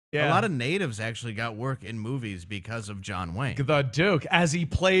A lot of natives actually got work in movies because of John Wayne. The Duke, as he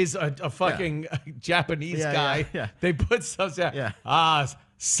plays a fucking Japanese guy, they put stuff.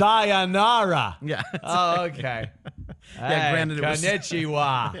 Sayonara. Yeah. Oh, okay. Yeah, granted it was.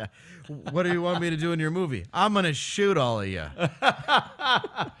 Konnichiwa. Yeah. What do you want me to do in your movie? I'm gonna shoot all of you.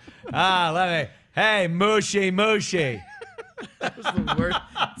 Hey, Mushi, Mushi. That was the worst.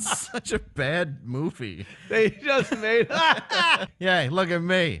 Such a bad movie. They just made. Yeah, look at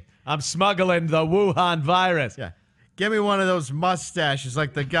me. I'm smuggling the Wuhan virus. Yeah. Give me one of those mustaches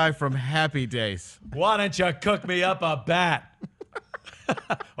like the guy from Happy Days. Why don't you cook me up a bat?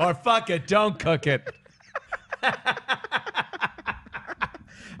 Or fuck it, don't cook it.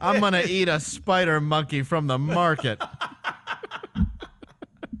 I'm going to eat a spider monkey from the market.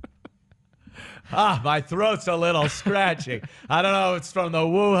 My throat's a little scratchy. I don't know if it's from the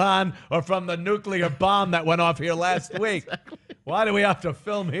Wuhan or from the nuclear bomb that went off here last week. Exactly. Why do we have to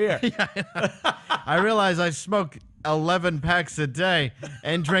film here? I realize I smoke 11 packs a day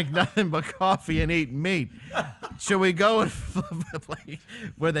and drink nothing but coffee and eat meat. Should we go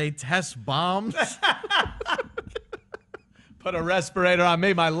where they test bombs? Put a respirator on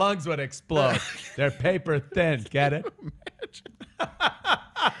me, my lungs would explode. They're paper thin, get it?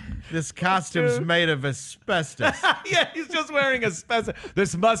 This costume's made of asbestos. Yeah, he's just wearing asbestos.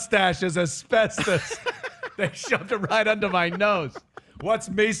 This mustache is asbestos. They shoved it right under my nose. What's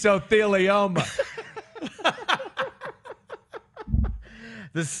mesothelioma?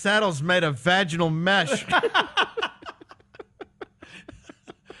 This saddle's made of vaginal mesh.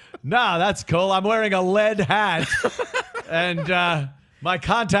 Nah, that's cool. I'm wearing a lead hat. And my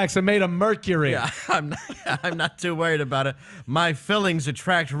contacts are made of mercury. Yeah, I'm not too worried about it. My fillings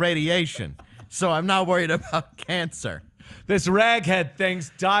attract radiation, so I'm not worried about cancer. This raghead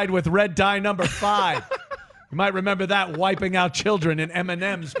thing's dyed with red dye number 5. You might remember that wiping out children in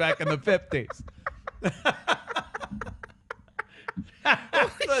M&Ms back in the 50s.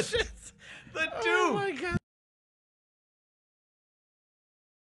 Holy shit.